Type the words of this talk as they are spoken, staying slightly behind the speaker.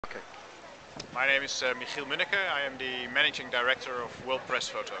Okay. My name is Michiel Munneke. I am the Managing Director of World Press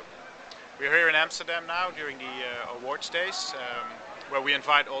Photo. We're here in Amsterdam now during the awards days, where we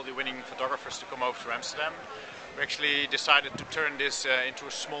invite all the winning photographers to come over to Amsterdam. We actually decided to turn this into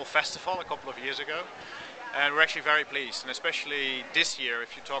a small festival a couple of years ago. And we're actually very pleased, and especially this year,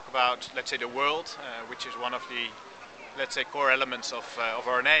 if you talk about, let's say, the world, which is one of the, let's say, core elements of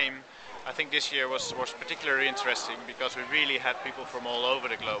our name. I think this year was particularly interesting because we really had people from all over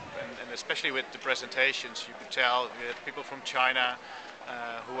the globe, and especially with the presentations, you could tell we had people from China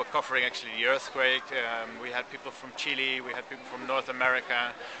who were covering actually the earthquake. We had people from Chile, we had people from North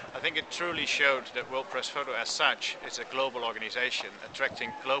America. I think it truly showed that World Press Photo as such is a global organization,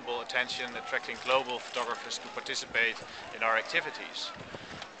 attracting global attention, attracting global photographers to participate in our activities.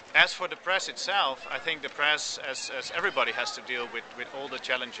 As for the press itself, I think the press, as everybody has to deal with all the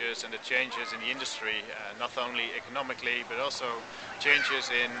challenges and the changes in the industry, not only economically, but also changes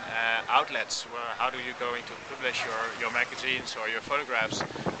in outlets. How do you going to publish your magazines or your photographs?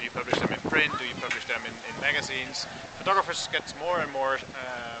 Do you publish them in print? Do you publish them in magazines? Photographers get more and more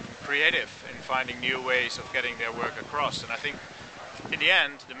creative in finding new ways of getting their work across. And I think in the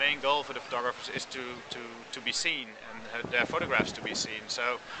end, the main goal for the photographers is to be seen and their photographs to be seen.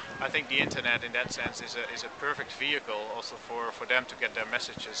 So I think the internet in that sense is a perfect vehicle also for them to get their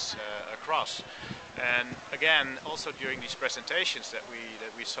messages across. And again, also during these presentations that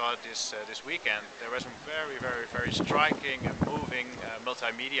we saw this weekend, there were some very striking and moving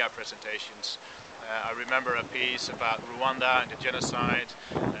multimedia presentations. I remember a piece about Rwanda and the genocide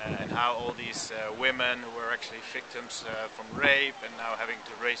and how all these women who were actually victims from rape and now having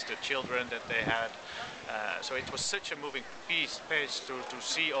to raise the children that they had. So it was such a moving page to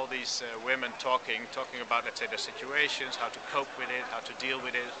see all these women talking about, let's say, their situations, how to cope with it, how to deal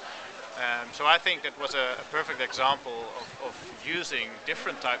with it. So I think that was a perfect example of using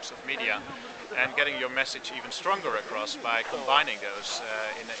different types of media and getting your message even stronger across by combining those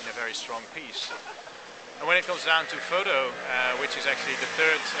in a very strong piece. And when it comes down to photo, which is actually the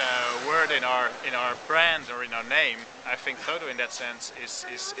third word in our brand or in our name, I think photo in that sense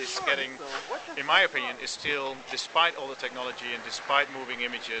is getting, in my opinion, is still, despite all the technology and despite moving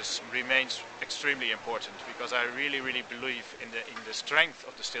images, remains extremely important, because I really believe in the strength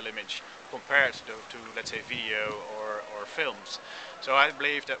of the still image compared to let's say video or films. So I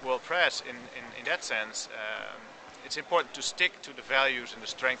believe that World Press in that sense, it's important to stick to the values and the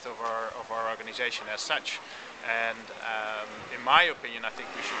strength of our organization as such. And in my opinion, I think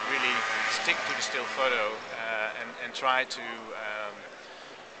we should really stick to the still photo and try to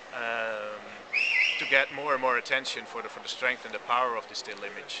get more and more attention for the strength and the power of the still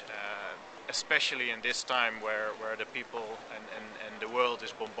image. Especially in this time where the people and the world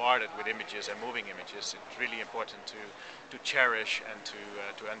is bombarded with images and moving images, it's really important to cherish and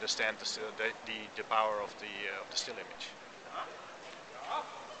to understand the power of the still image.